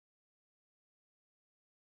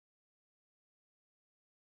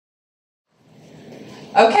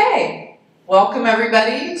Okay, welcome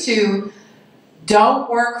everybody to Don't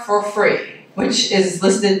Work for Free, which is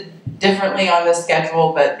listed differently on the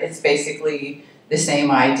schedule, but it's basically the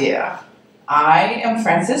same idea. I am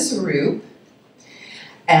Frances Rupp,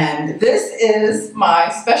 and this is my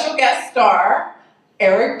special guest star,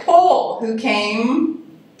 Eric Pohl, who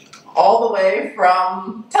came all the way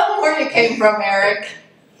from, tell them where you came from, Eric.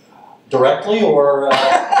 Directly or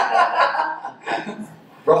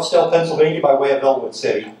Ruffsdale, Pennsylvania by way of Elwood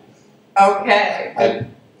City. Okay.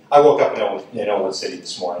 I woke up in Elwood City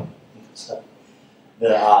this morning. So,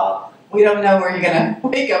 we don't know where you're going to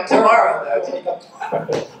wake up tomorrow,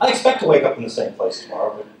 though. I expect to wake up in the same place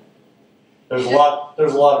tomorrow, but there's a lot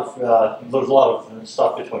of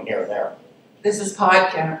stuff between here and there. This is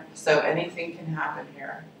Podcamp, so anything can happen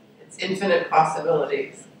here. It's infinite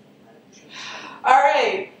possibilities. All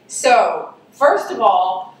right. So first of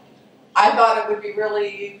all, I thought it would be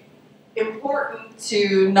really important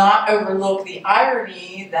to not overlook the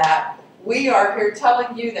irony that we are here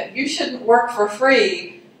telling you that you shouldn't work for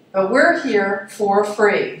free, but we're here for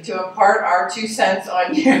free to impart our 2 cents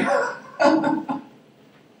on you.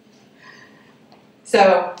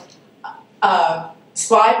 So,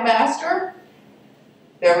 slide master,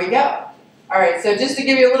 there we go. All right, so just to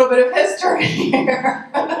give you a little bit of history here.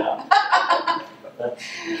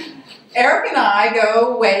 Eric and I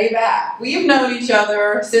go way back. We've known each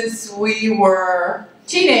other since we were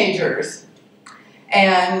teenagers.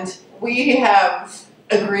 And we have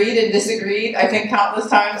agreed and disagreed, I think, countless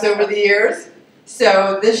times over the years.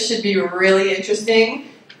 So this should be really interesting.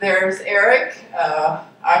 There's Eric. I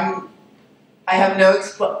have no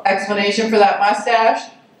explanation for that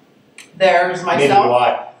mustache. There's myself.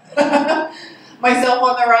 Neither do I. Myself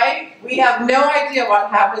on the right. We have no idea what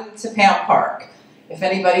happened to Pam Park. If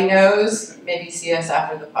anybody knows, maybe see us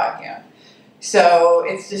after the podcast. So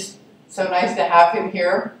it's just so nice to have him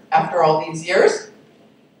here after all these years.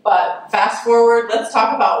 But fast forward, let's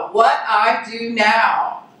talk about what I do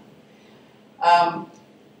now.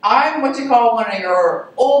 I'm what you call one of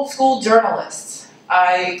your old school journalists.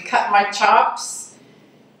 I cut my chops.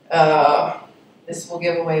 This will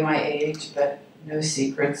give away my age, but no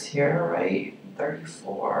secrets here, right?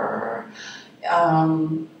 34.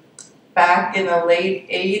 Back in the late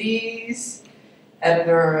 80s,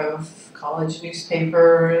 editor of college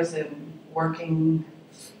newspapers and working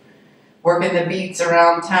the beats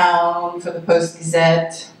around town for the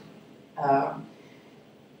Post-Gazette.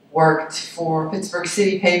 Worked for Pittsburgh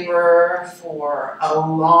City paper for a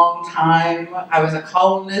long time. I was a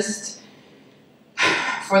columnist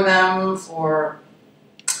for them for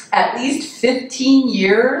at least 15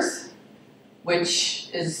 years, which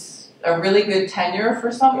is a really good tenure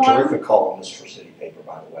for someone. A terrific columnist for City Paper,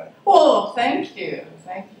 by the way. Oh, thank you.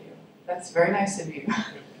 Thank you. That's very nice of you.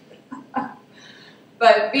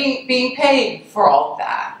 But being paid for all of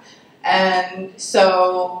that. And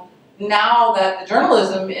so now that the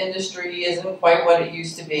journalism industry isn't quite what it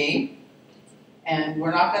used to be, and we're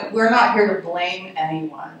not here to blame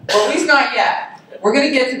anyone. Well, at least not yet. We're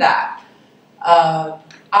going to get to that.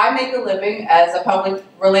 I make a living as a public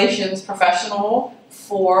relations professional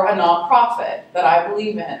for a nonprofit that I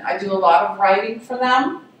believe in. I do a lot of writing for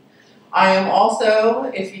them. I am also,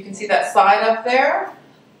 if you can see that slide up there,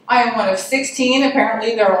 I am one of 16,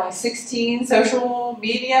 apparently there are only 16 social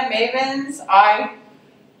media mavens. I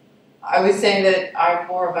would say that I'm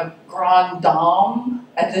more of a grande dame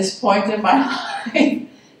at this point in my life.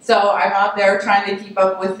 So I'm out there trying to keep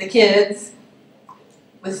up with the kids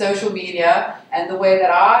with social media, and the way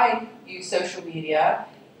that I use social media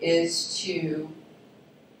is to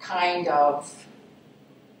kind of,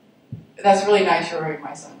 that's really nice you're wearing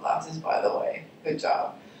my sunglasses, by the way. Good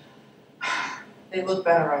job. They look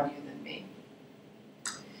better on you than me.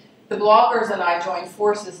 The bloggers and I join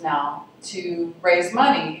forces now to raise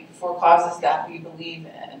money for causes that we believe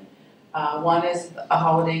in. One is a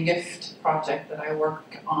holiday gift project that I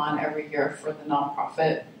work on every year for the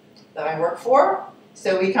nonprofit that I work for.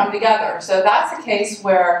 So we come together. So that's a case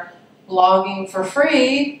where blogging for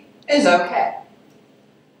free is okay.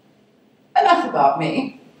 Enough about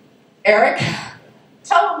me. Eric,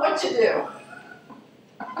 tell them what you do.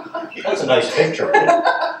 That's a nice picture.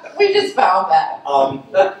 We just found that.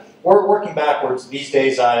 We're working backwards these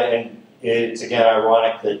days, and it's again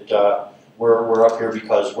ironic that we're up here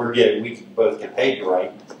because we can both get paid to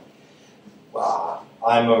write.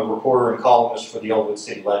 I'm a reporter and columnist for the Elwood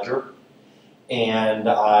City Ledger, and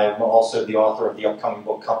I'm also the author of the upcoming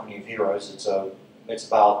book Company of Heroes. It's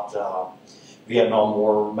about Vietnam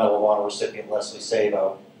War Medal of Honor recipient Leslie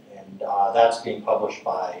Savo, and that's being published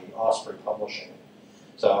by Osprey Publishing.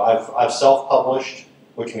 So I've self-published,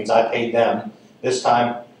 which means I paid them This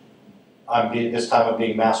time, I'm being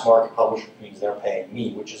mass market publisher, which means they're paying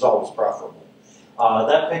me, which is always preferable.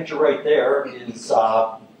 That picture right there is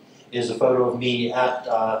a photo of me at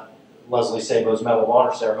Leslie Sabo's Medal of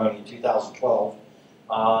Honor ceremony in 2012.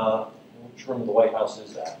 Which room of the White House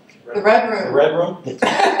is that? The Red Room. The Red Room?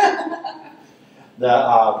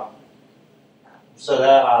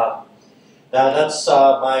 That's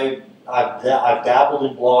I've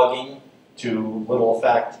dabbled in blogging to little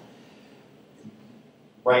effect.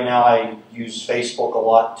 Right now I use Facebook a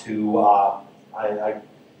lot to,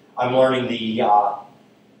 I'm learning the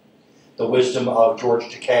wisdom of George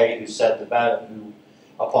Takei, who said who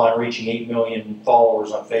upon reaching 8 million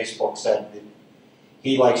followers on Facebook said that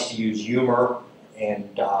he likes to use humor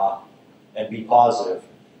and be positive,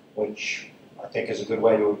 which I think is a good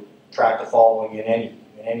way to attract a following in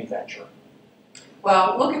any venture.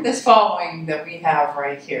 Well, look at this following that we have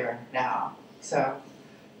right here now. So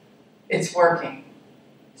it's working.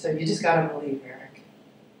 So you just got to believe, Eric.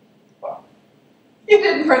 Well, you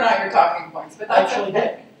didn't print out your talking points, but that's Actually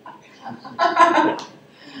okay.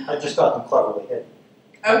 I just got them cleverly hidden.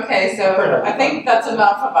 Okay, so I think that's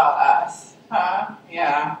enough about us, huh?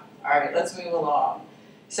 Yeah. All right, let's move along.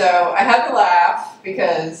 So I had to laugh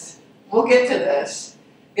because we'll get to this.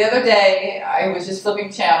 The other day, I was just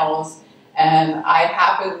flipping channels, and I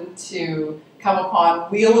happened to come upon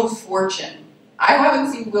Wheel of Fortune. I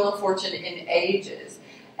haven't seen Wheel of Fortune in ages.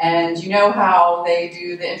 And you know how they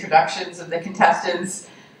do the introductions of the contestants?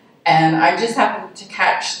 And I just happened to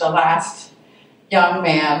catch the last young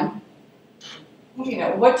man. You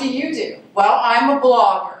know, what do you do? Well, I'm a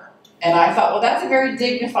blogger. And I thought, well, that's a very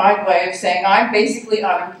dignified way of saying I'm basically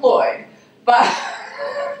unemployed. But,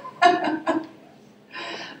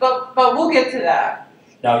 but we'll get to that.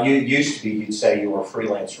 Now, you'd say you were a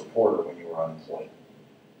freelance reporter when you were unemployed.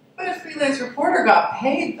 But a freelance reporter got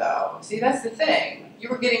paid, though. See, that's the thing. You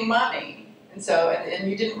were getting money, and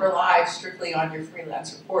you didn't rely strictly on your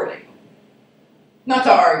freelance reporting. Not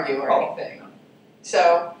to argue or anything.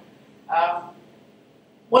 So,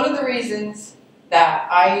 one of the reasons that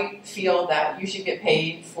I feel that you should get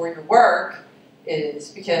paid for your work is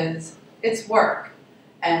because it's work.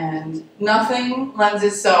 And nothing lends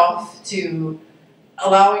itself to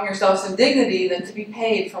allowing yourself some dignity than to be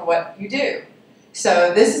paid for what you do.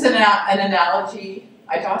 So this is an analogy.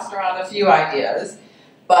 I tossed around a few ideas,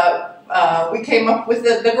 but we came up with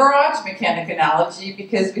the garage mechanic analogy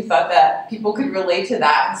because we thought that people could relate to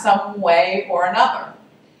that in some way or another.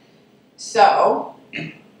 So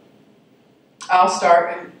I'll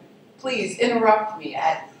start, and please interrupt me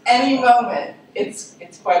at any moment. It's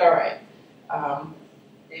quite all right.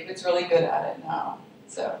 David's really good at it now.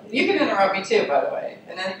 So you can interrupt me too, by the way.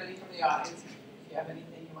 And anybody from the audience, if you have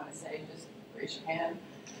anything you want to say, just raise your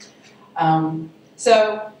hand.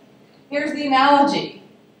 So here's the analogy.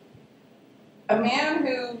 A man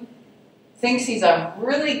who thinks he's a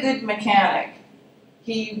really good mechanic,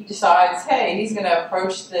 he decides, hey, he's going to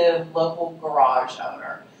approach the local garage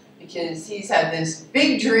owner because he's had this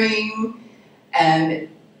big dream and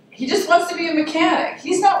he just wants to be a mechanic.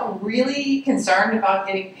 He's not really concerned about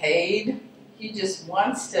getting paid. He just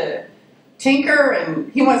wants to tinker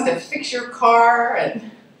and he wants to fix your car.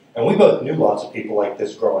 And we both knew lots of people like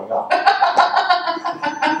this growing up.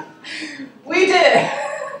 We did.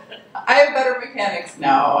 I have better mechanics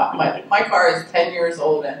now. My car is 10 years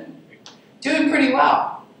old and doing pretty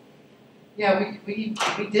well. Yeah, we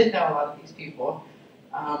did know a lot of these people.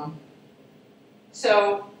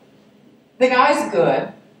 So the guy's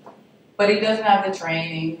good, but he doesn't have the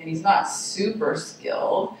training and he's not super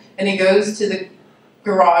skilled. And he goes to the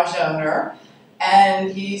garage owner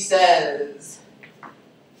and he says,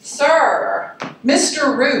 "Sir,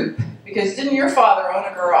 Mr. Rupp," because didn't your father own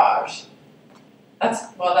a garage? That's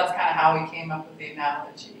kind of how we came up with the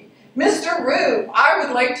analogy. "Mr. Rupp, I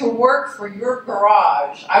would like to work for your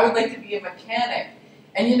garage. I would like to be a mechanic.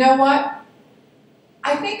 And you know what?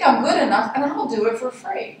 I think I'm good enough and I'll do it for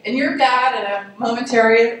free." And your dad, in a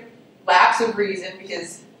momentary lapse of reason,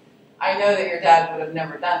 because I know that your dad would have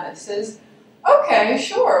never done this, says, "Okay,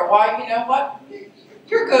 sure. Why, you know what?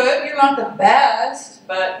 You're good. You're not the best,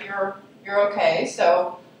 but you're okay.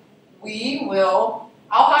 So I'll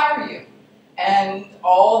hire you." And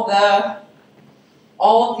all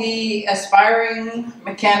the aspiring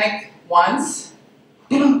mechanic wants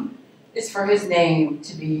is for his name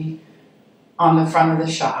to be on the front of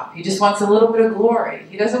the shop. He just wants a little bit of glory.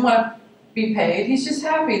 He doesn't want to be paid. He's just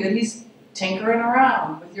happy that he's tinkering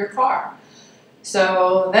around with your car.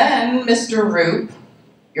 So then Mr. Rupp,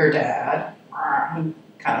 your dad, who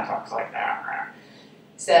kind of talks like that,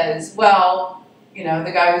 says, "Well, you know,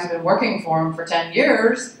 the guy who's been working for him for 10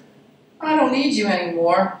 years, I don't need you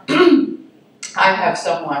anymore. I have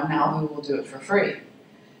someone now who will do it for free.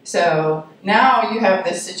 So now you have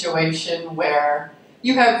this situation where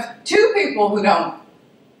you have two people who don't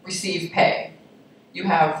receive pay. You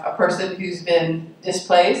have a person who's been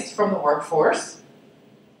displaced from the workforce,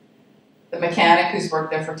 the mechanic who's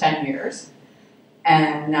worked there for 10 years,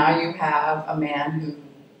 and now you have a man who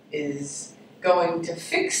is going to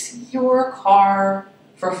fix your car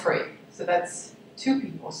for free. So that's two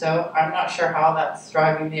people. So I'm not sure how that's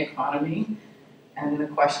driving the economy. And the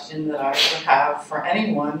question that I would have for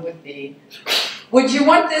anyone would be, would you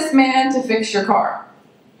want this man to fix your car?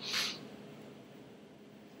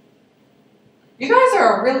 You guys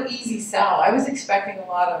are a real easy sell. I was expecting a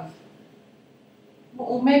lot of,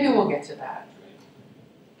 well, maybe we'll get to that.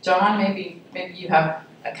 John, maybe you have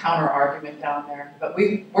a counter argument down there, but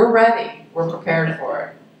we're ready. We're prepared for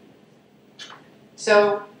it.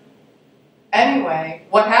 So anyway,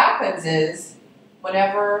 what happens is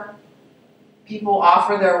whenever people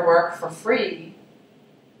offer their work for free,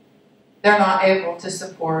 they're not able to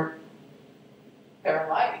support their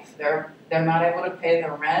life. They're not able to pay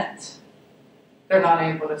their rent. They're not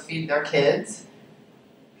able to feed their kids.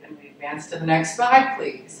 Can we advance to the next slide,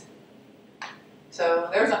 please? So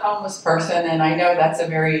there's a homeless person, and I know that's a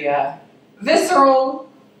very visceral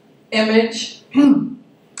image and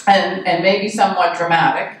maybe somewhat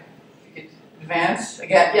dramatic. If you could advance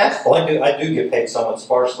again, yes? Well, I do get paid somewhat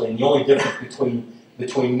sparsely, and the only difference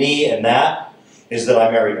between me and that is that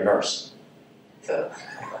I married a nurse. So,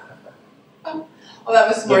 well, that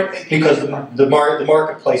was smart thinking. Because the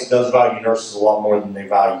marketplace does value nurses a lot more than they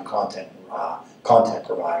value content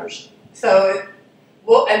providers. So,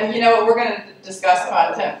 well, and you know what, we're going to discuss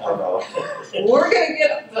content. We're going to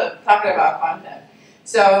get to talking about content.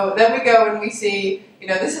 So then we go and we see, you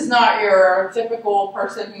know, this is not your typical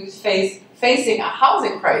person who's facing a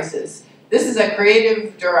housing crisis. This is a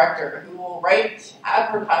creative director who will write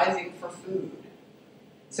advertising for food.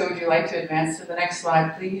 So would you like to advance to the next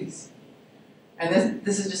slide, please? And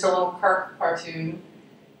this is just a little cartoon.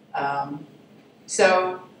 I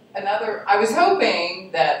was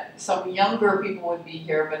hoping that some younger people would be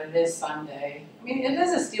here, but it is Sunday. I mean, it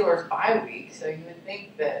is a Steelers bye week, so you would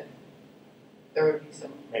think that there would be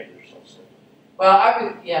some. Maybe there's some. Well,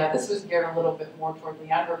 this was geared a little bit more toward the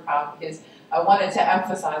younger crowd because I wanted to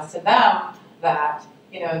emphasize to them that,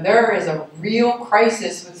 you know, there is a real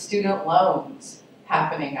crisis with student loans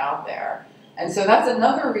happening out there. And so that's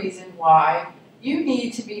another reason why you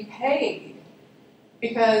need to be paid,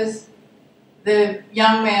 because the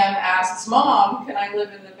young man asks, Mom, can I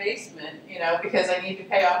live in the basement, you know, because I need to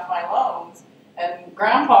pay off my loans. And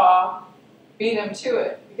Grandpa beat him to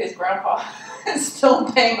it because Grandpa is still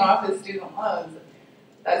paying off his student loans.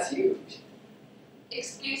 That's huge.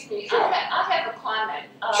 Excuse me, Sure. I have a comment.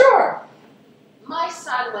 Sure. My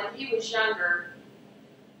son, when he was younger,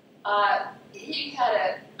 he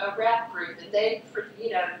had a rap group, and they,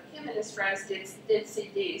 you know, him and his friends did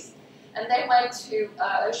CDs. And they went to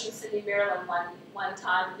Ocean City, Maryland one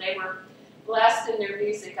time, and they were blasting their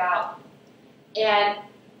music out. And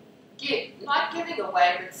not giving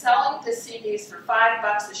away, but selling the CDs for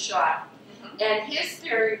 $5 a shot. Mm-hmm. And his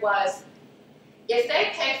theory was, if they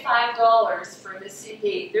pay $5 for the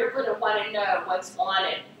CD, they're going to want to know what's on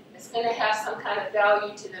it. It's going to have some kind of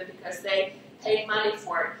value to them because they paid money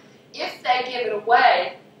for it. If they give it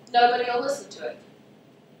away, nobody will listen to it.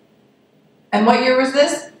 And what year was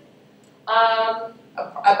this?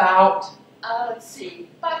 About? Let's see,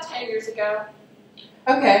 about 10 years ago.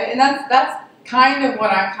 Okay, and that's kind of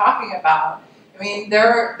what I'm talking about. I mean,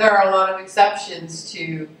 there are a lot of exceptions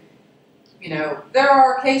to, you know, there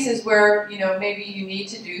are cases where, you know, maybe you need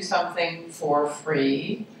to do something for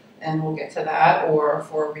free, and we'll get to that, or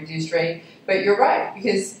for a reduced rate. But you're right,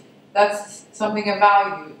 because that's something of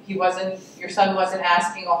value. Your son wasn't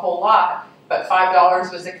asking a whole lot, but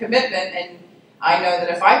 $5 was a commitment, and I know that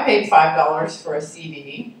if I paid $5 for a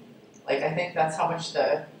CD, like I think that's how much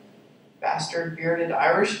the Bastard Bearded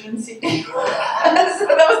Irishman CD was. So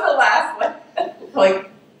that was the last one, like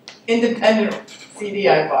independent CD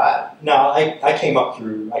I bought. No, I came up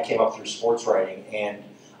through sports writing, and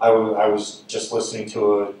I was just listening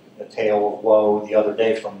to a tale of woe the other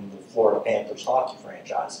day from the Florida Panthers hockey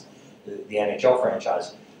franchise, the NHL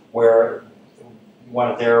franchise, where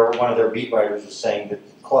one of their beat writers was saying that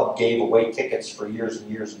the club gave away tickets for years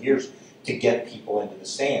and years and years to get people into the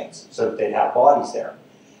stands so that they'd have bodies there.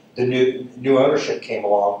 The new ownership came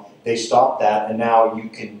along, they stopped that, and now you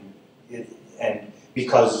can, and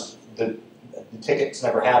because the tickets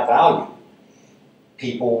never have value,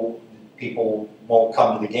 people won't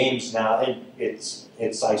come to the games now. It's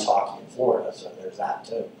ice hockey in Florida, so there's that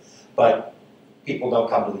too. but people don't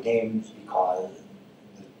come to the games because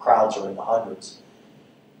the crowds are in the hundreds,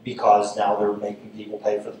 because now they're making people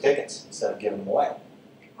pay for the tickets instead of giving them away.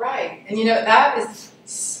 Right, and you know, that is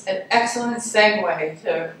an excellent segue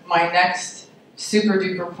to my next super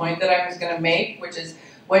duper point that I was going to make, which is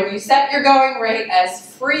when you set your going rate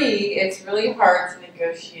as free, it's really hard to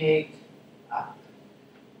negotiate up.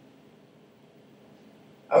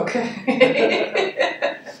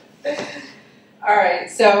 Okay. All right,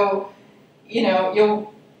 so, you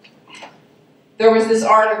know, there was this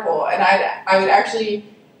article, and I would actually,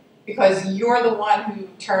 because you're the one who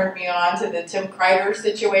turned me on to the Tim Kreider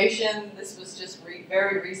situation, this was just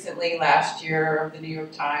very recently, last year, of the New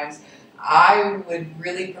York Times. I would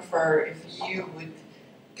really prefer if you would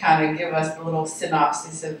kind of give us a little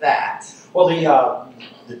synopsis of that. Well,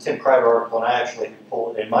 the Tim Kreider article, and I actually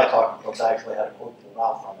pulled, in my talking points, I actually had a quote pulled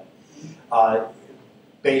out from it.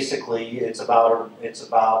 Basically, it's about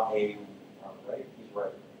a, right? He's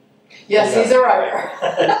right. Yes, he's a writer.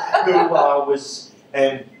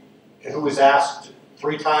 who was asked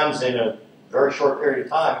 3 times in a very short period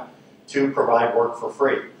of time to provide work for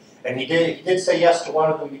free. And he did say yes to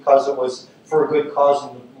one of them because it was for a good cause,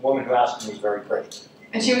 and the woman who asked him was very pretty.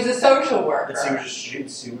 And she was a social worker. And she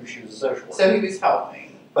was a social worker. So he was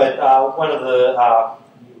helping. But one of the,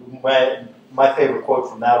 my favorite quote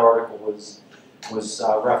from that article was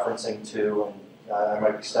referencing to, and I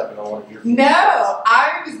might be stepping on one of your feet. No,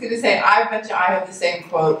 I was going to say, I bet you I have the same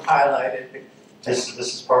quote highlighted. This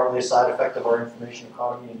is partly a side effect of our information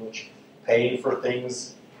economy, in which paying for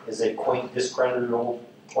things is a quaint, discredited old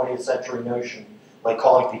 20th century notion, like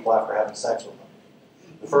calling people after having sex with them.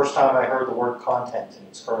 The first time I heard the word content in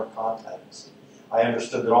its current context, I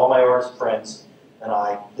understood that all my artist friends and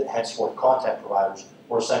I, henceforth content providers,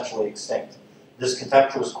 were essentially extinct. This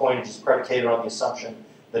contemptuous coinage is predicated on the assumption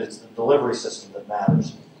that it's the delivery system that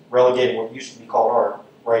matters, relegating what used to be called art,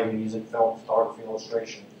 writing, music, film, photography,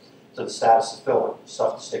 illustration, to the status of filler,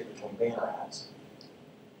 stuff to stick between banner ads.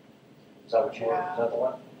 Is that what you were? Is that the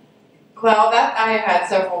one? Well, that I had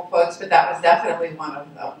several quotes, but that was definitely one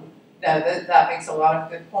of them. That makes a lot of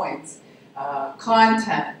good points.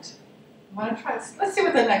 Content. I want to try. Let's see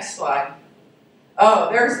what the next slide. Oh,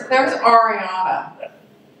 there's Ariana.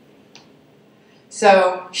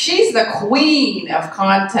 So she's the queen of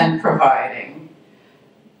content providing.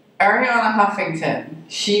 Ariana Huffington.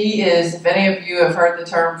 She is, if any of you have heard the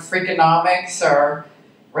term Freakonomics or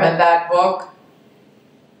read that book,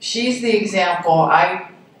 she's the example.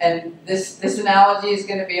 And this analogy is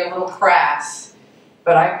going to be a little crass,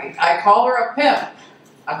 but I call her a pimp,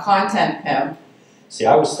 a content pimp. See,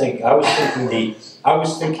 I was thinking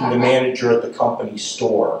the manager at the company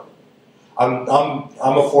store. I'm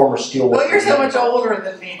a former steelworker. Well, you're so much older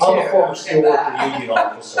than me too. I'm a former steelworker union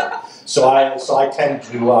officer, so I tend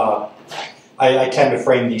to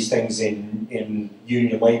frame these things in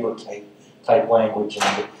union labor type language.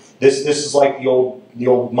 And this is like the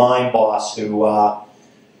old mine boss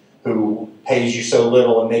who pays you so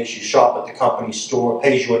little and makes you shop at the company store,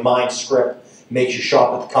 pays you a mine script, makes you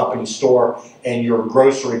shop at the company store, and your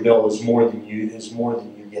grocery bill is more than you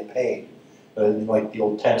get paid. Like the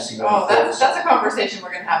old Tennessee. Oh, that's a conversation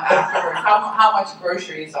we're going to have afterwards. how much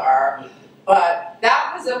groceries are, but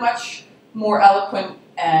that was a much more eloquent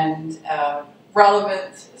and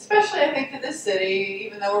relevant, especially I think to this city.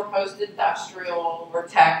 Even though we're post-industrial, we're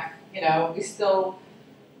tech, we still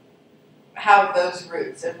have those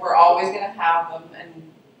roots, and we're always going to have them,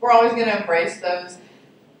 and we're always going to embrace those.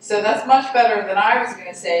 So that's much better than I was going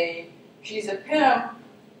to say. She's a pimp,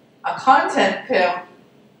 a content pimp,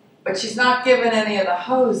 but she's not giving any of the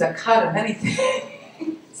hoes a cut of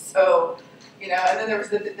anything. So, and then there was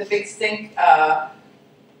the big stink,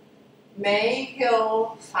 May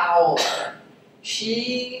Hill Fowler.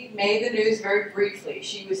 She made the news very briefly.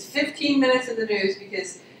 She was 15 minutes in the news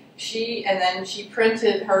because she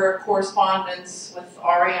printed her correspondence with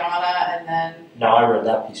Ariana, and then. Now I read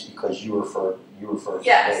that piece because you referred.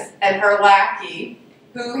 Yes, and her lackey,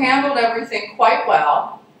 who handled everything quite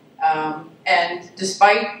well. And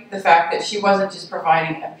despite the fact that she wasn't just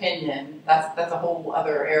providing opinion, that's a whole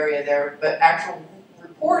other area there, but actual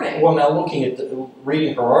reporting. Well, now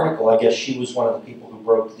reading her article, I guess she was one of the people who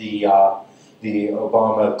broke the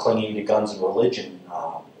Obama clinging to guns and religion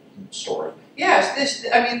story. Yes, this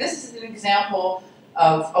is an example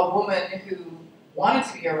of a woman who wanted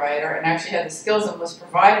to be a writer and actually had the skills and was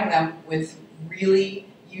providing them with really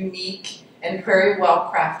unique and very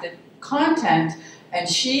well-crafted content. And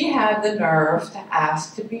she had the nerve to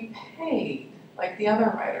ask to be paid, like the other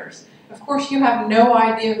writers. Of course, you have no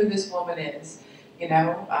idea who this woman is.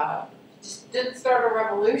 just didn't start a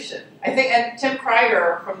revolution. I think, and Tim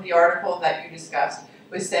Kreider from the article that you discussed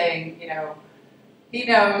was saying, you know, he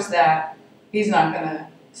knows that he's not going to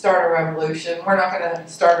start a revolution. We're not going to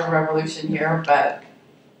start a revolution here, but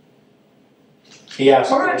he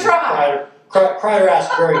asked, we're going to try. Kreider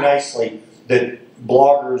asked very nicely that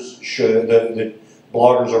bloggers should, that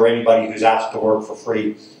bloggers or anybody who's asked to work for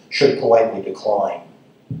free should politely decline.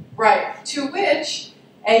 Right. To which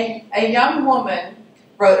a young woman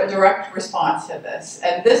wrote a direct response to this.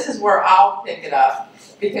 And this is where I'll pick it up,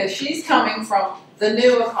 because she's coming from the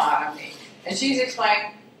new economy. And she's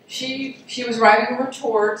explaining, she was writing a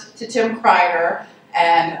retort to Tim Kreider,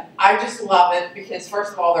 and I just love it because,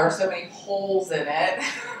 first of all, there are so many holes in it.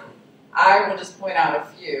 I will just point out a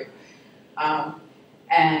few.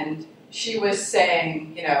 And she was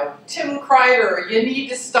saying, you know, Tim Kreider, you need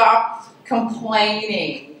to stop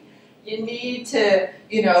complaining. You need to,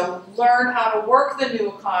 you know, learn how to work the new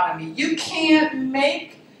economy. You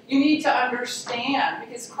need to understand,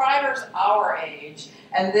 because Kreider's our age,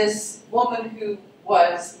 and this woman who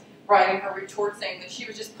was writing her retort saying that she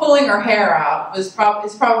was just pulling her hair out is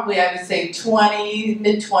probably, I would say, 20,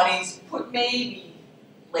 mid-20s, maybe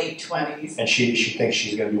late 20s. And she thinks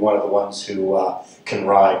she's going to be one of the ones who can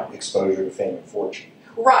ride exposure to fame and fortune.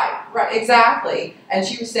 Right, exactly. And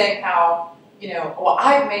she was saying how, you know, well,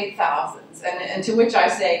 I've made thousands, and to which I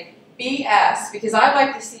say, BS, because I'd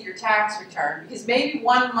like to see your tax return, because maybe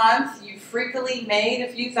 1 month you freakily made a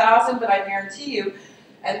few thousand, but I guarantee you.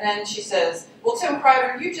 And then she says, well, Tim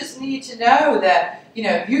Kreider, you just need to know that, you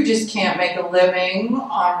know, you just can't make a living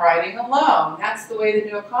on writing alone. That's the way the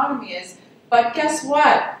new economy is. But guess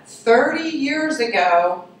what? 30 years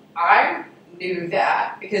ago, I knew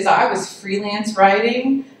that because I was freelance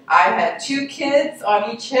writing. I had 2 kids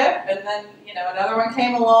on each hip, and then, you know, another one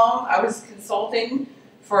came along. I was consulting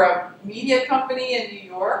for a media company in New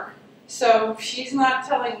York. So she's not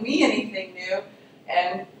telling me anything new.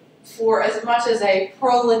 And for as much as a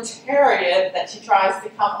proletariat that she tries to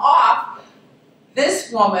come off,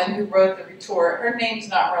 this woman who wrote the retort, her name's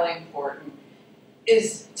not really important,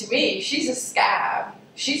 is, to me, she's a scab.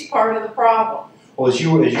 She's part of the problem. Well, as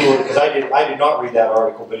you were, because I did not read that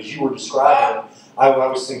article, but as you were describing it, I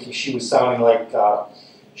was thinking she was sounding like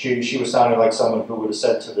she was sounding like someone who would have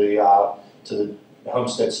said to the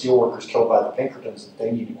Homestead Steelworkers killed by the Pinkertons that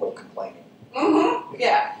they need to quit complaining. Mm-hmm.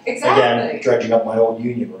 Yeah, exactly. Again, dredging up my old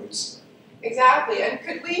union roots. Exactly. And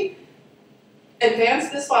could we advance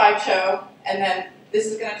the slideshow, and then this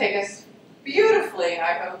is going to take us beautifully.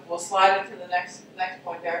 I hope we'll slide into the next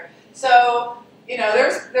point there. So, you know,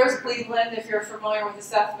 there's Cleveland. If you're familiar with the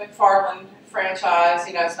Seth MacFarlane franchise,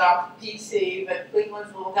 you know, it's not PC, but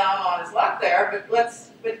Cleveland's a little down on his luck there.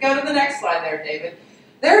 But go to the next slide there, David.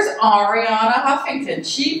 There's Ariana Huffington.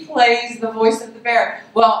 She plays the voice of the bear.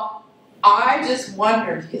 Well, I just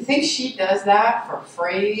wondered, do you think she does that for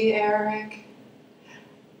free, Eric?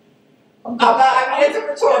 I mean, it's a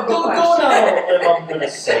rhetorical question. I'm going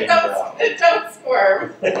to say no. Don't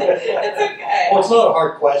squirm. It's okay. Well, it's not a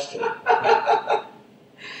hard question.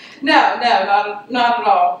 No, not at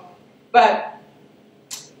all. But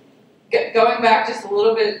going back just a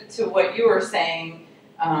little bit to what you were saying,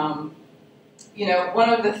 you know, one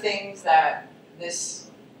of the things that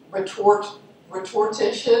this rhetorician,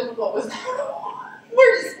 what was that?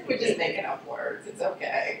 We're just making up words. It's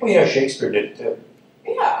okay. Well, you know, Shakespeare did it too.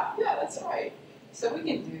 Yeah, that's right. So we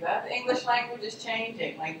can do that. The English language is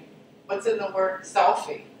changing. Like, what's in the word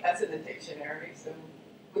selfie? That's in the dictionary. So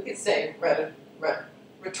we could say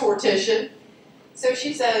rhetorician. So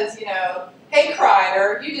she says, you know, hey,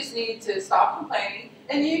 Kreider, you just need to stop complaining,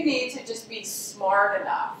 and you need to just be smart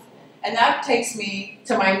enough. And that takes me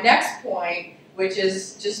to my next point, which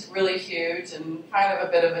is just really huge and kind of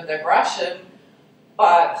a bit of a digression,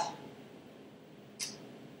 but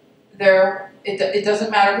it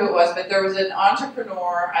doesn't matter who it was, but there was an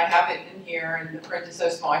entrepreneur, I have it in here, and the print is so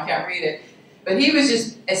small I can't read it, but he was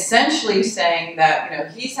just essentially saying that, you know,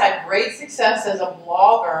 he's had great success as a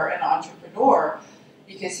blogger and entrepreneur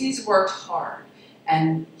because he's worked hard.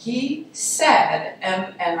 And he said,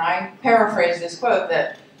 and I paraphrase this quote,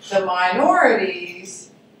 that the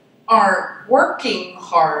minorities aren't working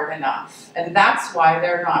hard enough, and that's why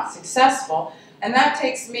they're not successful. And that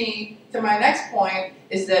takes me to my next point,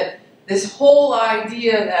 is that this whole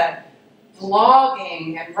idea that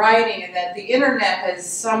blogging and writing and that the internet has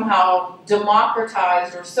somehow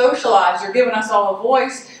democratized or socialized or given us all a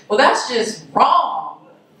voice, well, that's just wrong.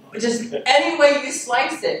 Just any way you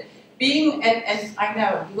slice it. And I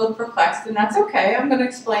know, you look perplexed, and that's okay. I'm going to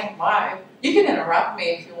explain why. You can interrupt me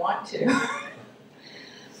if you want to.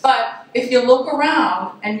 But if you look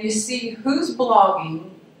around and you see who's blogging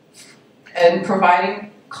and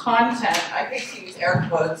providing content. I hate to use air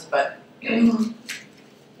quotes, but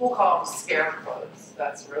we'll call them scare quotes.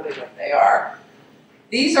 That's really what they are.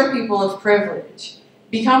 These are people of privilege.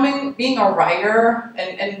 Being a writer,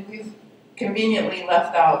 and we've conveniently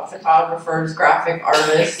left out photographers, graphic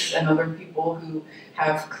artists, and other people who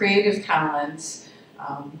have creative talents,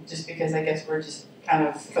 just because I guess we're just kind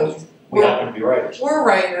of focused. We happen to be writers. We're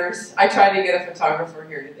writers. I tried to get a photographer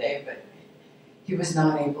here today, but he was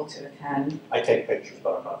not able to attend. I take pictures,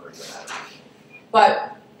 but I'm not very good at it.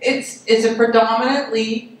 But it's a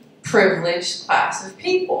predominantly privileged class of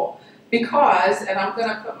people because, and I'm going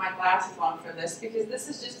to put my glasses on for this because this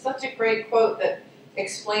is just such a great quote that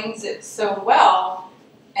explains it so well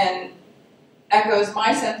and echoes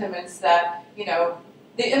my sentiments that, you know,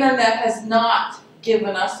 the internet has not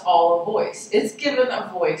given us all a voice. It's given a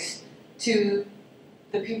voice to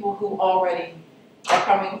the people who already are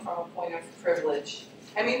coming from a point of privilege.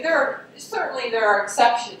 I mean, certainly there are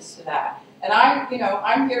exceptions to that. And I'm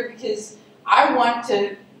here because I want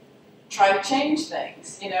to try to change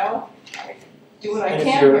things, you know? I do what I can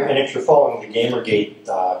here. And if you're following the Gamergate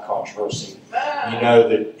controversy, you know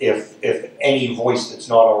that if any voice that's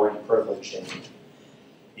not already privileged, and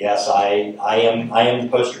yes, I am the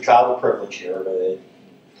poster child of privilege here,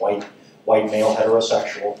 white male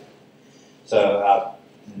heterosexual. So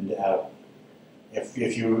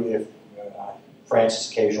if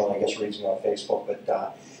Francis occasionally, I guess, reads me on Facebook, but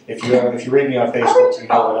if you read me on Facebook,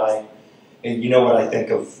 you know what I think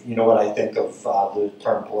of the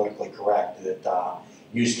term politically correct that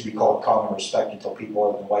used to be called common respect until people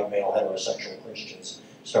other than white male heterosexual Christians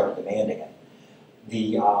started demanding it.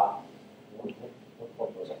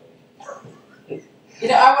 What was it? You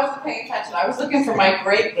know, I wasn't paying attention. I was looking for my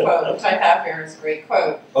great quote, which I have here as a great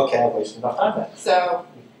quote. Okay, I've wasted enough time then. So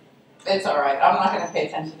it's all right. I'm not going to pay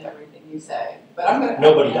attention to everything you say, but I'm going to.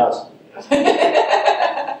 Nobody does.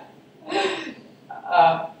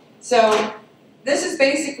 So this is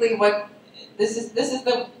basically what this is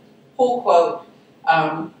the whole quote,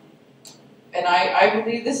 and I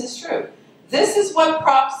believe this is true. This is what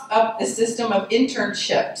props up the system of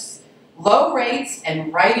internships, low rates,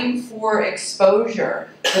 and writing for exposure.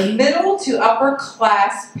 The middle to upper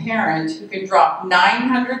class parent who can drop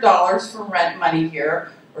 $900 for rent money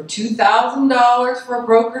here, or $2,000 for a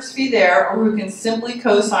broker's fee there, or who can simply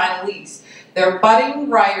co-sign a lease. Their budding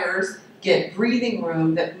writers get breathing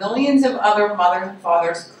room that millions of other mothers and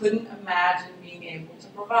fathers couldn't imagine being able to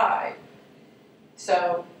provide.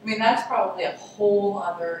 So, I mean, that's probably a whole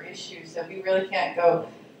other issue, so we really can't go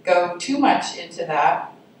too much into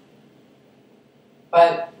that.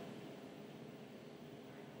 But,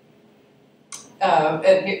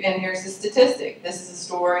 and here's the statistic. This is a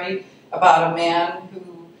story about a man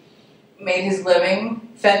who made his living,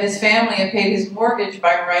 fed his family, and paid his mortgage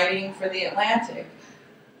by writing for The Atlantic.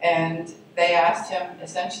 And they asked him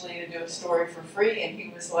essentially to do a story for free, and he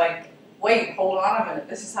was like, wait, hold on a minute,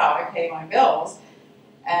 this is how I pay my bills.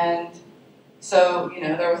 And so, you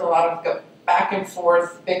know, there was a lot of back and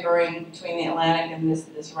forth bickering between The Atlantic and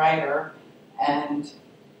this writer. And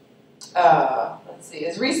let's see,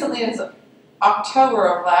 as recently as October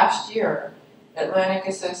of last year, Atlantic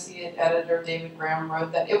Associate Editor David Graham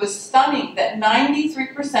wrote that it was stunning that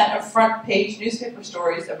 93% of front page newspaper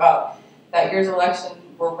stories about that year's election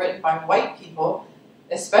were written by white people,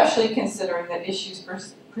 especially considering that issues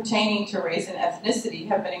pertaining to race and ethnicity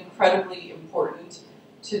have been incredibly important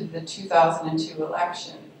to the 2002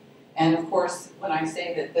 election. And of course, when I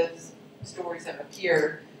say that those stories have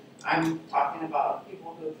appeared, I'm talking about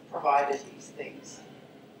people who have provided these things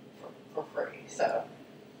for free. So.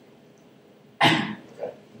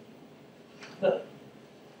 Okay.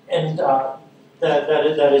 And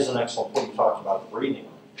that is an excellent point you talked about the breathing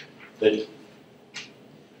room.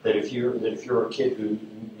 That if you're a kid who,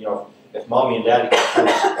 you know, if mommy and daddy can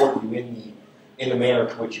support you in the manner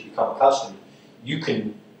to which you become accustomed, you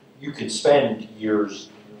can spend years,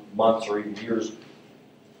 months, or even years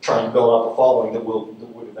trying to build up a following that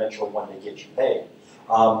would eventually one day get you paid.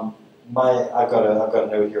 I've got a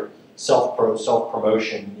note here.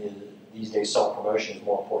 Self-promotion these days. Self-promotion is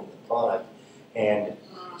more important than product. And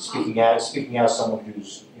speaking as someone who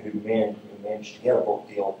managed to get a book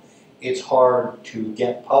deal, it's hard to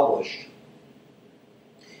get published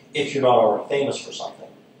if you're not already famous for something.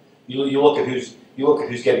 You look at who's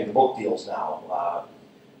getting the book deals now.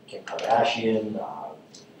 Kim Kardashian,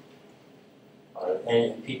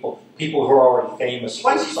 and people who are already famous.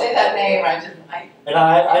 Once you say that name, I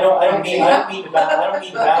don't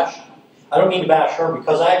mean to bash her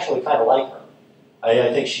because I actually kind of like her.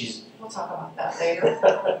 I think she's. We'll talk about that later.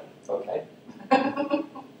 Okay. All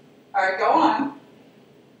right, go on.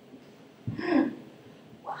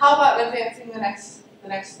 how about advancing the next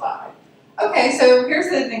slide? Okay, so here's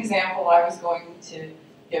an example I was going to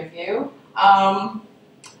give you.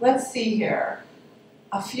 Let's see here.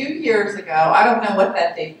 A few years ago, I don't know what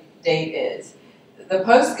that date is, the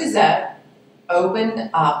Post-Gazette opened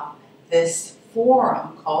up this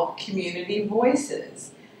forum called Community Voices,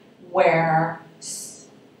 where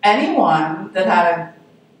anyone that had a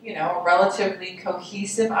relatively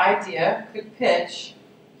cohesive idea could pitch,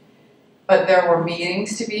 but there were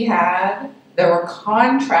meetings to be had, there were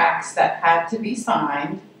contracts that had to be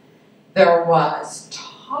signed, there was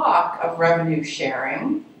talk of revenue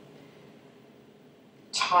sharing,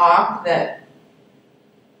 talk that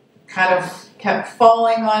kind of kept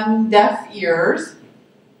falling on deaf ears.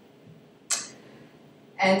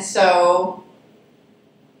 And so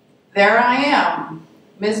there I am,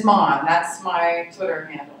 Ms. Mon, that's my Twitter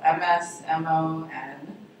handle, MSMON,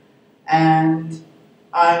 and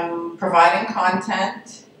I'm providing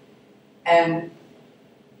content, and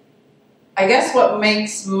I guess what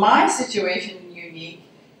makes my situation unique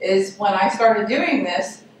is when I started doing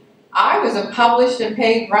this, I was a published and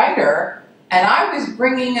paid writer, and I was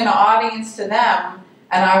bringing an audience to them,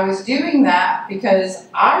 and I was doing that because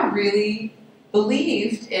I really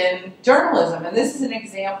believed in journalism. And this is an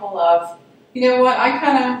example of, you know what, I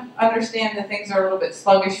kind of understand that things are a little bit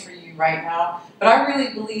sluggish for you right now, but I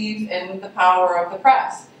really believe in the power of the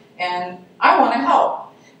press, and I want to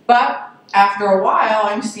help. But after a while,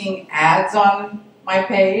 I'm seeing ads on my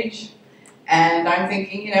page, and I'm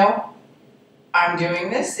thinking, I'm doing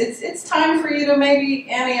this. It's time for you to maybe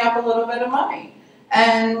ante up a little bit of money.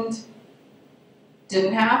 And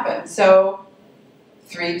didn't happen. So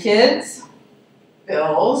 3 kids,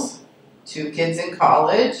 bills, 2 kids in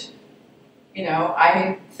college,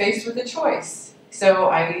 I'm faced with a choice. So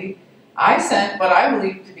I sent what I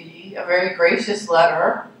believe to be a very gracious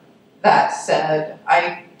letter that said,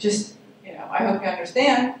 I hope you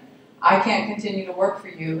understand, I can't continue to work for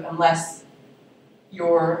you unless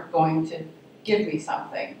you're going to give me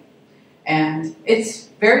something. And it's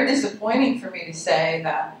very disappointing for me to say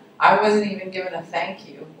that I wasn't even given a thank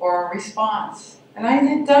you or a response. And I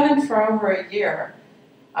had done it for over a year.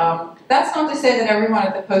 That's not to say that everyone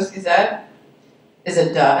at the Post-Gazette is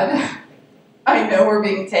a dud. I know we're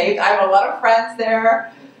being taped. I have a lot of friends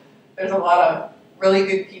there. There's a lot of really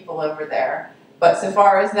good people over there. But so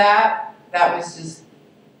far as that was just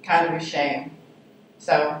kind of a shame.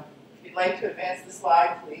 So if you'd like to advance the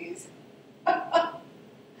slide, please.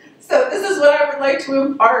 So this is what I would like to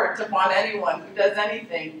impart upon anyone who does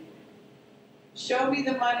anything. Show me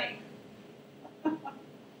the money. You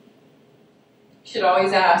should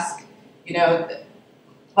always ask,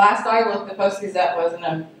 last I looked, the Post-Gazette wasn't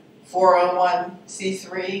a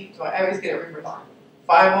 401c3. So I always get it reversed.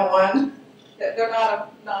 501. They're not a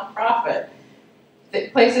nonprofit. The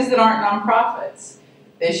places that aren't nonprofits,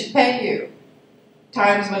 they should pay you.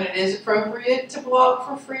 Times when it is appropriate to blog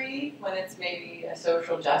for free, when it's maybe a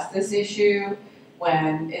social justice issue,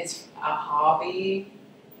 when it's a hobby,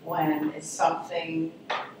 when it's something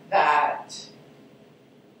that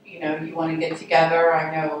you want to get together.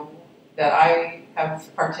 I know that I have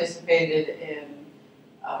participated in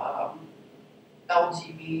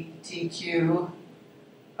LGBTQ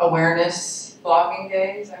awareness blogging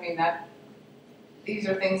days. I mean, these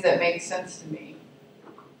are things that make sense to me.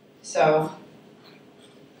 So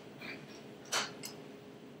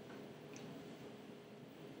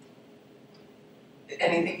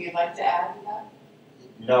anything you'd like to add to that?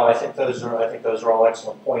 No, I think those are all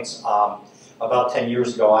excellent points. About 10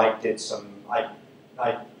 years ago, I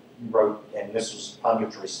wrote, and this was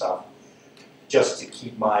punditry stuff, just to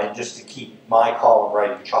keep my column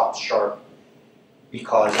writing chops sharp,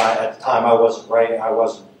 because at the time I wasn't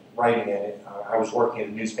writing in it. I was working in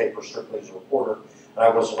a newspaper strictly as a reporter, and I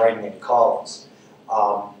wasn't writing any columns.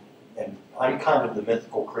 And I'm kind of the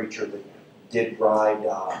mythical creature that did ride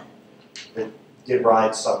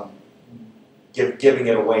some, giving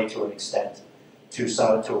it away to an extent, to a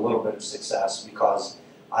little bit of success, because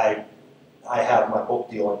I have my book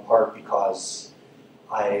deal in part because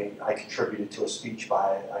I contributed to a speech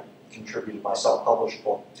I contributed my self-published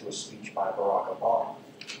book to a speech by Barack Obama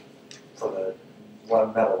for the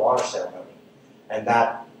Medal of Honor ceremony, and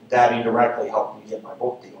that indirectly helped me get my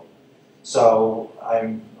book deal. So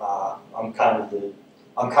I'm kind of the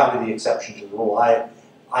exception to the rule. I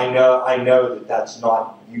know that that's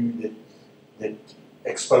not you, that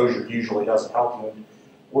exposure usually doesn't help you. And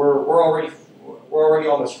we're already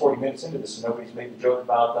almost 40 minutes into this, and nobody's made the joke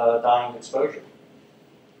about dying of exposure.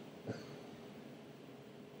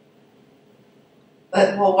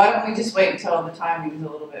 Well, why don't we just wait until the timing is a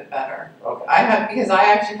little bit better? Okay. I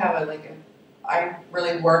actually have I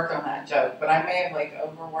really worked on that joke, but I may have like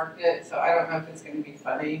overworked it, so I don't know if it's going to be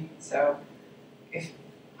funny. So,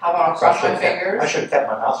 how about I'll cross my fingers? I should have kept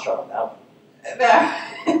my mouth shut on that one.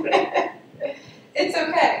 It's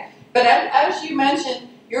okay. But as you mentioned,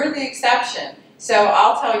 you're the exception. So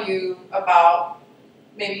I'll tell you about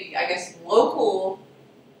maybe, I guess, local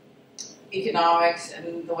economics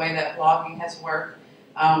and the way that blogging has worked.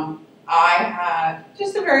 I had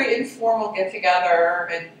just a very informal get-together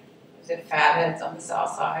at Fatheads on the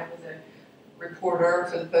south side with a reporter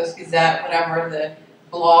for the Post-Gazette, whatever, the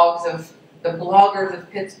bloggers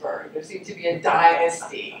of Pittsburgh. There seemed to be a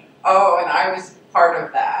dynasty. Oh, and I was part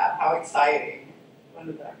of that. How exciting. One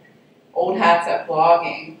of the old hats at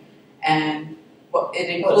blogging. And it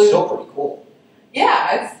includes... Well, it's still pretty cool.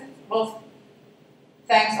 Yeah, well,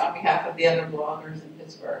 thanks on behalf of the other bloggers in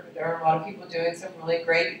Pittsburgh. There are a lot of people doing some really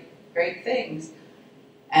great things.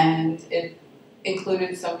 And it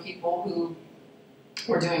included some people who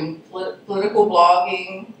were doing political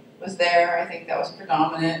blogging was there. I think that was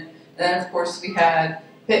predominant. And then, of course, we had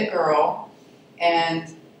Pit Girl,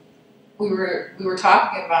 and we were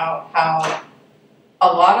talking about how a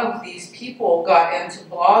lot of these people got into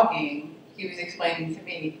blogging. He was explaining to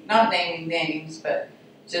me, not naming names, but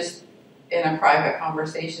just in a private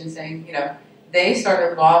conversation saying, you know, they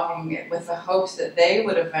started blogging it with the hopes that they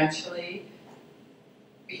would eventually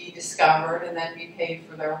be discovered and then be paid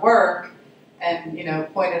for their work, and, you know,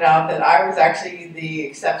 pointed out that I was actually the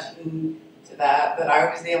exception to that I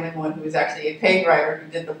was the only one who was actually a paid writer who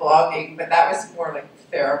did the blogging, but that was more like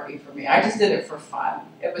therapy for me. I just did it for fun.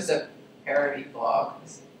 It was a parody blog.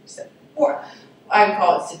 Or I'd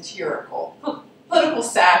call it satirical, political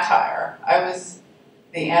satire. I was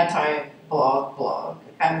the anti-blog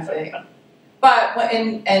kind of thing. But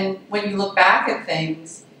when you look back at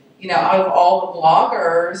things, you know, out of all the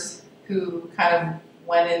bloggers who kind of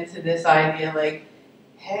went into this idea like,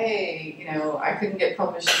 hey, you know, I couldn't get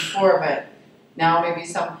published before, but now maybe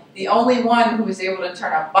the only one who was able to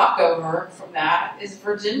turn a buck over from that is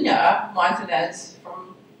Virginia Montanez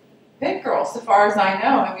from Pit Girl, so far as I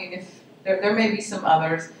know. I mean, if there may be some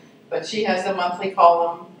others, but she has a monthly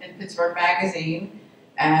column in Pittsburgh Magazine,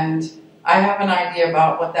 and I have an idea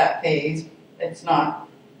about what that pays. It's not,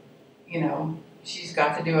 you know, she's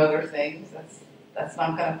got to do other things. That's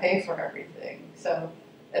not going to pay for everything. So,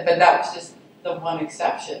 but that was just the one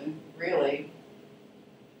exception, really.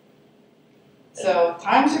 So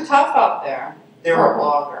times are tough out there for a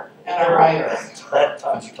blogger and a writer. Times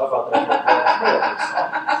are tough out there for a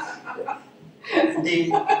blogger.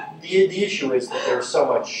 The issue is that there's so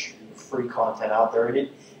much free content out there, and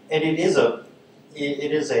it's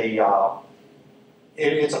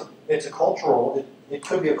a cultural. It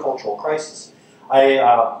could be a cultural crisis.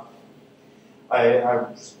 I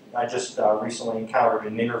just recently encountered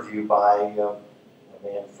an interview by a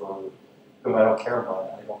man for whom I don't care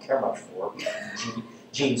much for,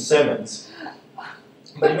 Gene Simmons.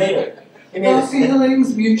 But he made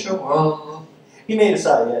feelings mutual. He made a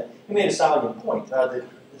salient point that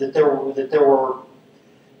in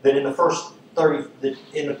the first 30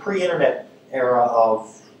 in the pre-internet era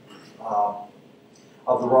of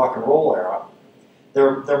the rock and roll era,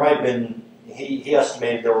 there might have been, he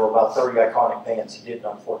estimated there were about 30 iconic bands. He didn't,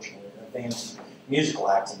 unfortunately, bands, musical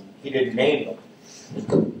acts, and he didn't name them.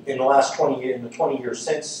 In the last 20 years, in the 20 years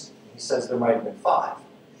since, he says there might have been 5,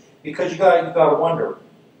 because you got to wonder,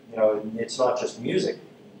 you know, it's not just music,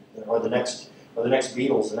 or the next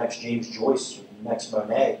Beatles, the next James Joyce, or the next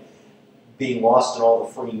Monet, being lost in all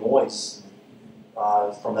the free noise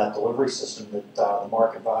from that delivery system that the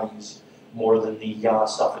market values more than the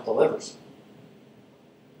stuff it delivers.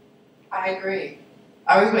 I agree.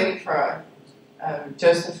 I was waiting for a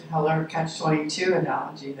Joseph Heller catch-22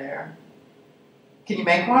 analogy there. Can you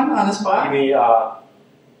make one on the spot? You mean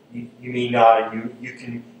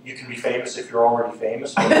you can be famous if you're already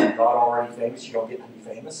famous, but if you're not already famous, you don't get to be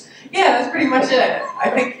famous? Yeah, that's pretty much it. I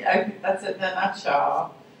think that's it in a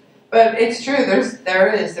nutshell. But it's true. There's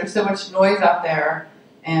so much noise out there,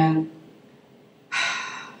 and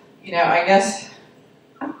you know, I guess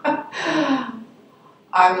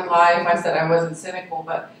I would lie if I said I wasn't cynical,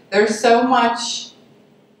 but there's so much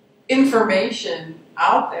information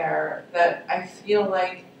out there that I feel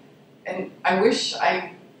like, and I wish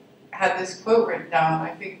I had this quote written down.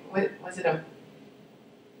 I think it was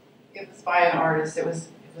by an artist. It was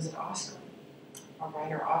an a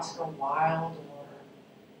writer, Oscar Wilde, or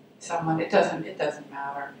someone. It doesn't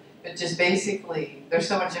matter. But just basically, there's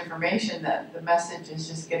so much information that the message is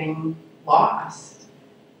just getting lost.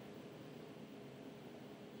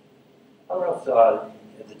 I don't know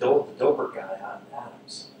if the Dober guy,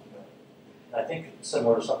 Adams. I think it's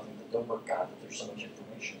similar to something Dilbert got that there's so much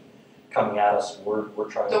information coming at us. We're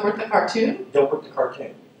trying. Dilbert the cartoon? Dilbert the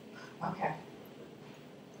cartoon. Okay.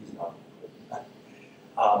 He's not.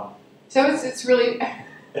 So it's really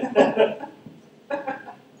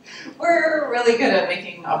we're really good at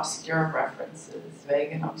making obscure references,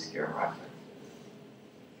 vague and obscure references.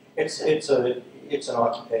 It's an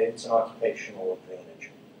occupational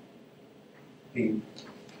advantage.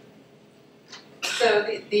 So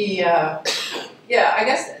yeah, I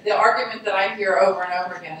guess the argument that I hear over and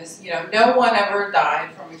over again is, no one ever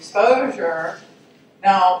died from exposure.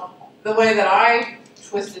 Now, the way that I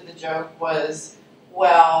twisted the joke was,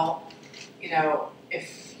 well,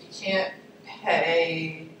 if you can't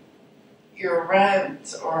pay your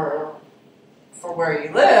rent or for where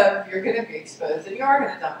you live, you're going to be exposed and you are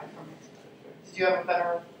going to die from exposure. Did you have a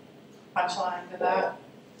better punchline to that?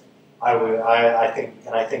 I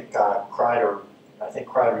think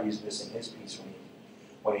Kreider used this in his piece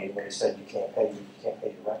when he said you can't pay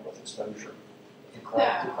your rent with exposure. Did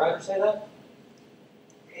Kreider say that?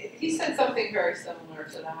 He said something very similar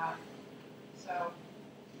to that. So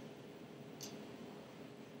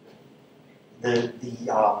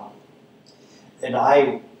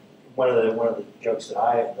one of the jokes that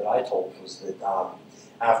I told was that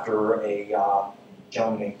after a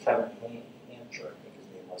gentleman named Kevin Hancher, I think his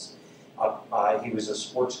name was, he was a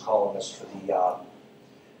sports columnist for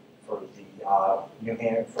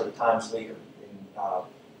the Times Leader in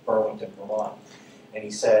Burlington, Vermont, and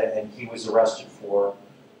he was arrested for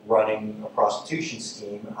running a prostitution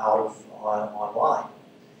scheme online.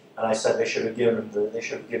 And I said they should have given him the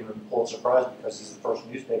Pulitzer Prize because he's the first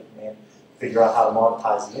newspaper man to figure out how to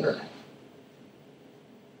monetize the internet.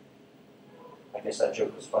 I guess that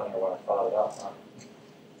joke was funnier when I thought it up. Huh?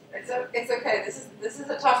 It's okay. This is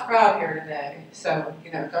a tough crowd here today, so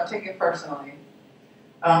don't take it personally.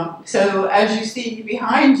 So as you see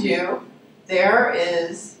behind you, there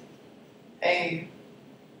is a.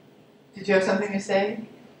 Did you have something to say?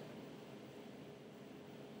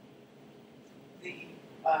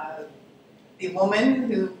 The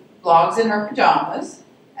woman who blogs in her pajamas,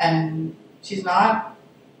 and she's not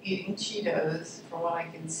eating Cheetos from what I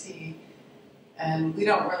can see, and we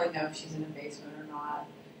don't really know if she's in a basement or not,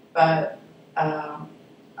 but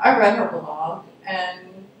I read her blog,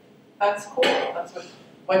 and that's cool. That's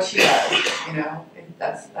what she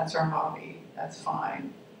does, that's her hobby, that's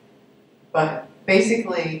fine. But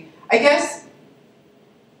basically, I guess,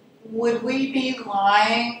 would we be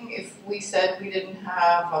lying if we said we didn't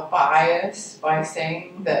have a bias by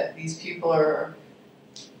saying that these people are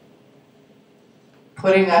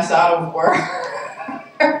putting us out of work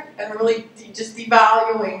and really just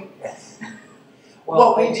devaluing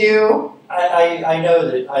what we do? I know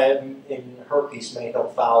that in her piece,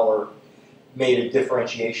 Mayhill Fowler made a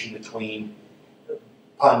differentiation between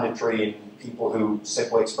punditry and people who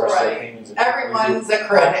simply express their opinions. And everyone's a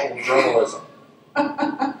critic. Journalism.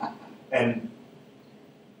 And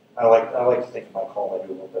I like to think of my column, I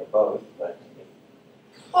do a little bit of both, but.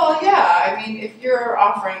 Well, yeah. I mean, if you're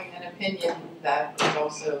offering an opinion that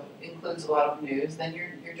also includes a lot of news, then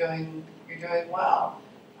you're doing well.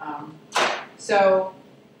 So,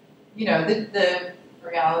 the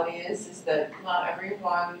reality is that not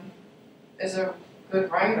everyone is a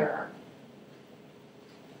good writer.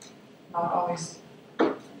 Not always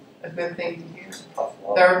a good thing to hear.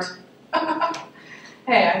 Third.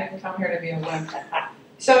 Hey, I didn't come here to be a wimp.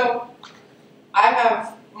 So, I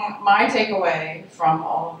have my takeaway from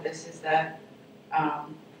all of this is that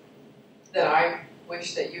that I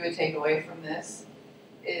wish that you would take away from this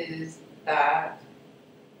is that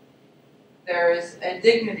there is a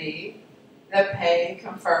dignity that pay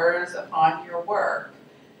confers upon your work.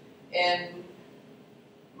 In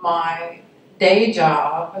my day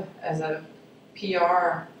job as a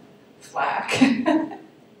PR flack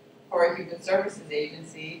for a human services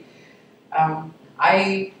agency,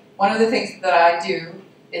 one of the things that I do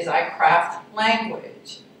is I craft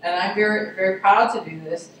language, and I'm very, very proud to do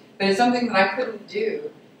this, but it's something that I couldn't do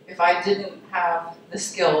if I didn't have the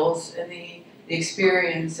skills and the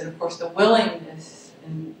experience and, of course, the willingness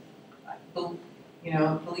and,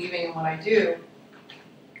 believing in what I do.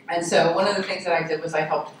 And so one of the things that I did was I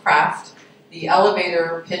helped craft the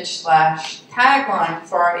elevator pitch / tagline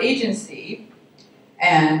for our agency,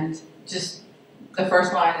 and just the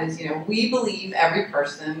first line is, we believe every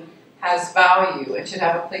person has value and should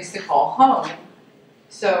have a place to call home.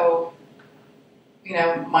 So,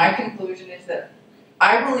 my conclusion is that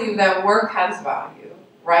I believe that work has value.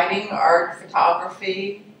 Writing, art,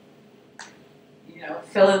 photography,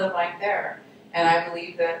 fill in the blank there. And I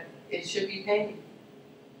believe that it should be paid.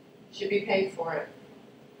 Should be paid for it.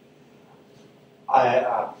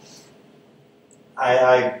 I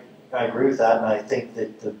agree with that, and I think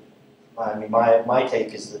that my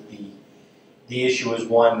take is that the issue is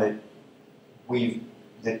one that we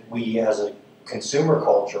as a consumer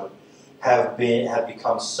culture have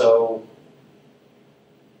become so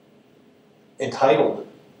entitled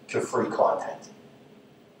to free content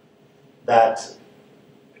that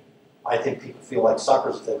I think people feel like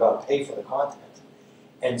suckers if they've got to pay for the content.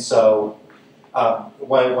 And so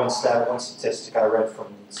one statistic I read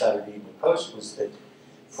from the Saturday Evening Post was that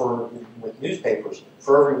with newspapers,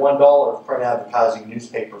 for every $1 of print advertising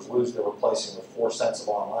newspapers lose, they're replacing with 4 cents of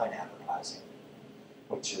online advertising,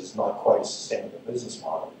 which is not quite a sustainable business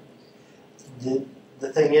model. The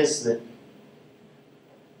thing is that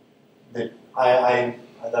I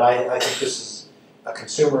think this is a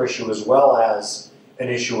consumer issue as well as an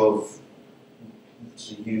issue of,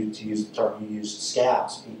 to use the term you used,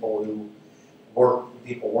 scabs, people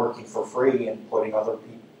working for free and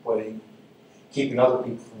keeping other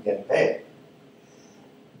people from getting paid.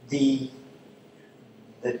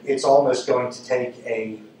 That it's almost going to take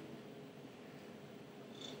a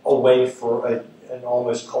way for an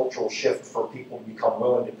almost cultural shift for people to become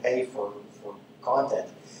willing to pay for content.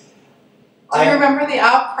 Do you remember the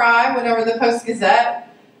outcry whenever the Post-Gazette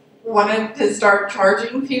wanted to start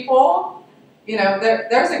charging people? You know,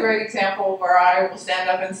 there's a great example where I will stand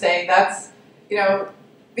up and say, that's, you know,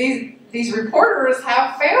 these reporters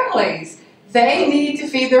have families. They need to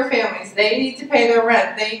feed their families. They need to pay their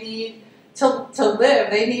rent. They need to live.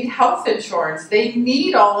 They need health insurance. They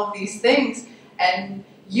need all of these things. And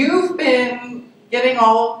you've been getting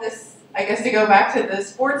all of this, I guess to go back to the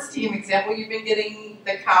sports team example, you've been getting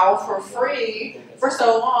the cow for free for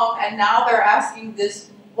so long, and now they're asking this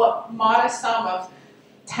modest sum of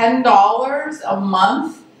 $10 a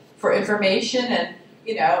month for information, and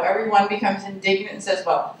you know, everyone becomes indignant and says,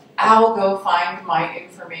 well, I'll go find my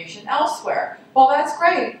information elsewhere. Well, that's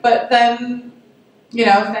great, but then, you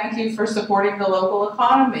know, thank you for supporting the local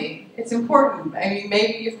economy. It's important. I mean,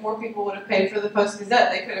 maybe if more people would have paid for the Post-Gazette,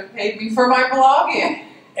 they could have paid me for my blogging.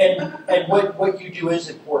 And what you do is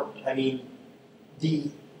important. I mean,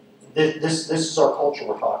 this is our culture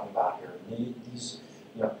we're talking about here. These,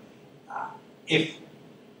 you know,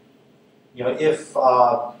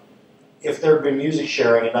 if there had been music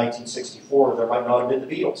sharing in 1964, there might not have been the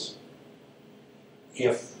Beatles.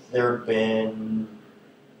 If there had been,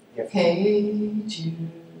 Hey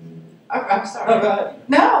Jude. I'm sorry. No, go ahead.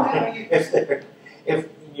 No. if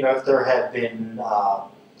there had been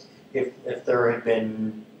if there had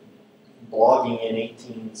been blogging in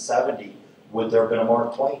 1870, would there have been a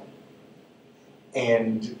Mark Twain?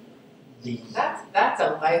 And that's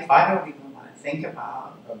a life I don't even want to think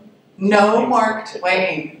about. No Mark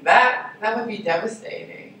Twain. That would be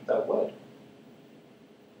devastating. That would.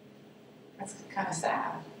 That's kind of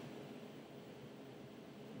sad.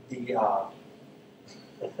 I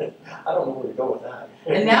don't know where to go with that.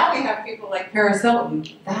 And now we have people like Paris Hilton.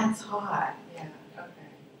 That's hot. Yeah. Okay.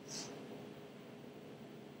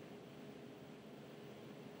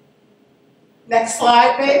 Next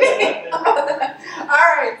slide, baby. All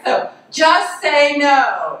right. So just say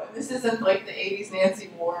no. This isn't like the 80s Nancy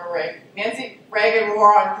Reagan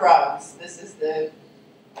war on drugs. This is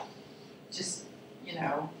just, you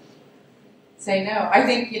know, say no. I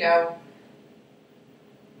think, you know,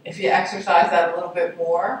 if you exercise that a little bit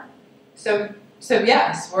more. So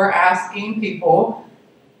yes, we're asking people,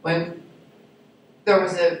 when there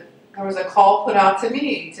was a call put out to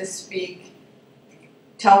me to speak,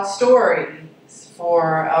 tell stories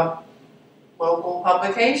for a local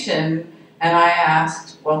publication, and I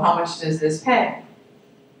asked, well, how much does this pay?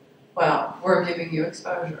 Well, we're giving you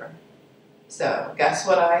exposure. So guess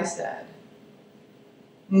what I said?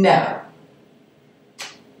 No.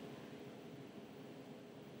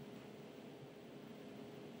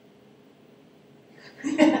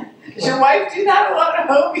 Does your wife do that a lot at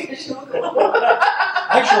home?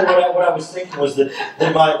 Actually, what I was thinking was that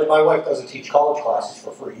my wife doesn't teach college classes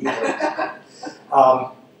for free either.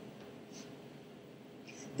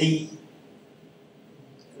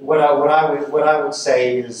 What I would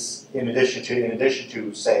say is, in addition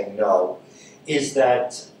to saying no, is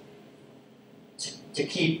that to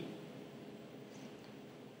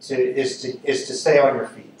stay on your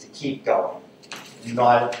feet, to keep going,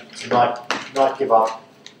 not give up.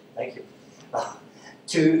 Thank you.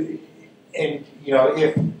 And you know,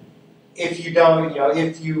 if you don't, you know,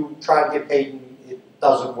 if you try to get paid and it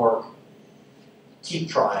doesn't work, keep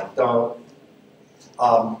trying. Don't.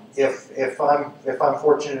 If I'm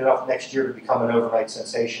fortunate enough next year to become an overnight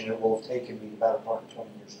sensation, it will have taken me the better part of 20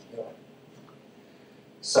 years to do it.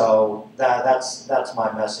 So that's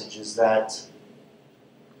my message, is that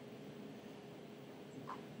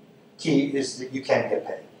key is that you can get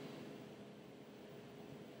paid.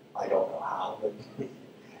 I don't know how, but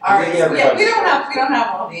All right. yeah, We don't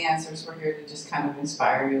have all the answers. We're here to just kind of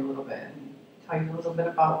inspire you a little bit and tell you a little bit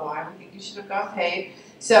about why we think you should have got paid.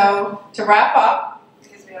 So to wrap up,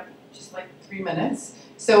 because we have just like 3 minutes.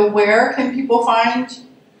 So where can people find?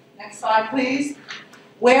 Next slide, please.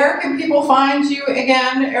 Where can people find you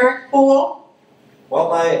again, Eric Poole? Well,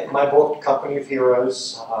 my book, Company of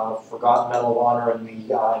Heroes, Forgotten Medal of Honor and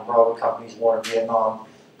the Bravo Company's War in Vietnam,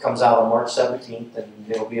 comes out on March 17th, and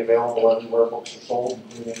it'll be available everywhere books are sold,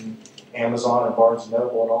 including Amazon and Barnes &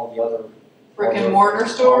 Noble and all the other Brick and mortar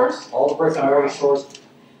stores? All the brick and mortar stores,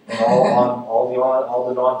 and all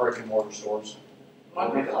the non-brick and mortar stores. Will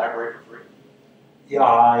we collaborate for free? Yeah,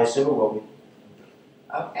 I assume it will be,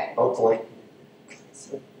 Okay, hopefully.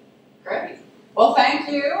 great. Well, thank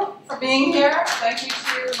you for being here. Thank you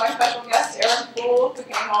to my special guest, Eric Poole, who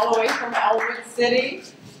came all the way from Elwood City.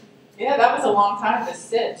 Yeah, that was a long time to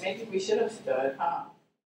sit. Maybe we should have stood, huh?